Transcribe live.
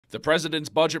The president's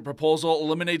budget proposal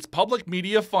eliminates public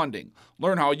media funding.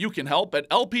 Learn how you can help at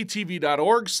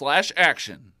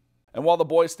lptv.org/action. And while the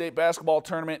boys' state basketball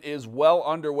tournament is well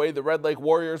underway, the Red Lake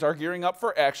Warriors are gearing up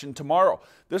for action tomorrow.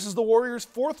 This is the Warriors'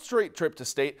 4th straight trip to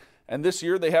state, and this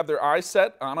year they have their eyes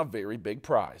set on a very big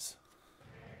prize.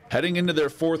 Heading into their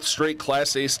 4th straight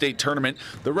Class A state tournament,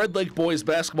 the Red Lake boys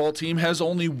basketball team has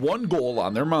only one goal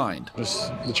on their mind.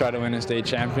 Just to try to win a state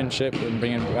championship and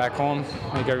bring it back home,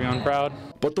 make everyone proud.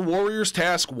 But the Warriors'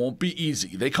 task won't be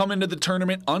easy. They come into the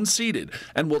tournament unseeded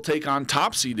and will take on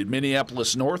top-seeded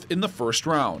Minneapolis North in the first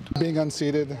round. Being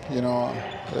unseeded,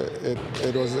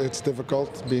 it's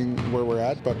difficult being where we're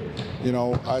at, but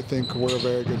I think we're a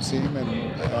very good team,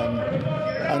 and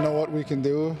I know what we can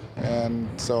do, and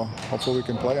so hopefully we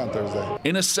can play on Thursday.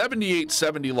 In a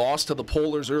 78-70 loss to the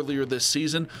Polars earlier this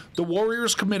season, the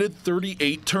Warriors committed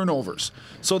 38 turnovers.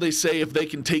 So they say if they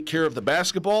can take care of the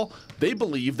basketball, they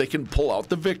believe they can pull out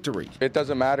the victory. It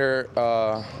doesn't matter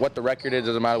what the record is,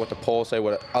 doesn't matter what the polls say,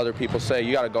 what other people say.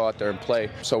 You got to go out there and play.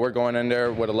 So we're going in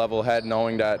there with a level head,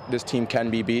 knowing that this team can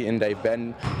be beaten. They've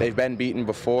been beaten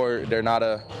before. They're not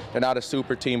a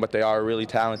super team, but they are a really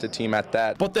talented team at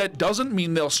that. But that doesn't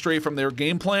mean they'll stray from their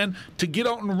game plan to get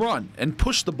out and run and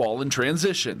push the ball in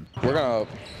transition. We're gonna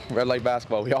Red Lake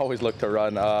basketball. We always look to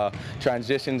run.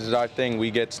 Transitions is our thing. We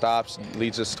get stops,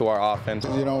 leads us to our offense.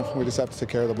 We just have to take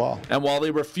care of the ball. And while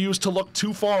they refuse to look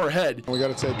too far ahead, we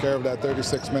got to take care of that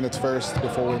 36 minutes first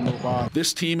before we move on.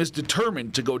 This team is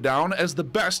determined to go down as the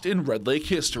best in Red Lake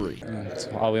history. That's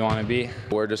all we want to be.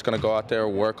 We're just gonna go out there,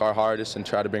 work our hardest, and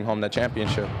try to bring home that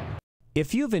championship.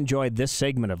 If you've enjoyed this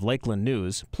segment of Lakeland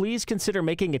News, please consider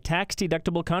making a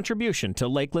tax-deductible contribution to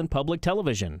Lakeland Public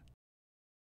Television.